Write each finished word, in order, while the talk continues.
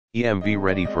EMV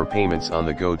ready for payments on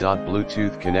the go.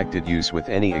 Bluetooth connected. Use with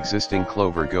any existing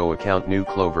Clover Go account. New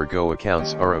Clover Go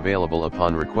accounts are available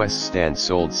upon request. Stand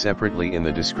sold separately in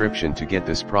the description to get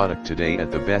this product today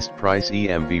at the best price.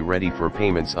 EMV ready for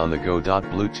payments on the go.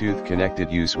 Bluetooth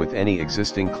connected. Use with any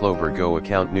existing Clover Go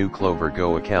account. New Clover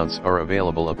Go accounts are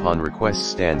available upon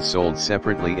request. Stand sold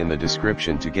separately in the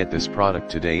description to get this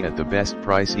product today at the best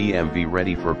price. EMV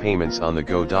ready for payments on the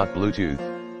go. Bluetooth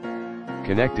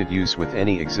connected. Use with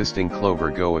any existing Clover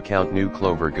Go account. New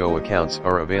Clover Go accounts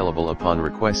are available upon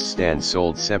request. Stand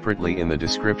sold separately in the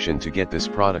description to get this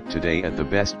product today at the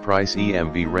best price.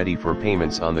 EMV ready for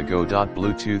payments on the go.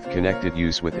 Bluetooth connected.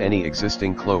 Use with any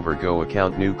existing Clover Go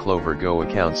account. New Clover Go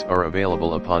accounts are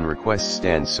available upon request.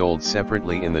 Stand sold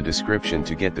separately in the description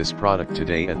to get this product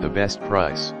today at the best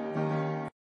price.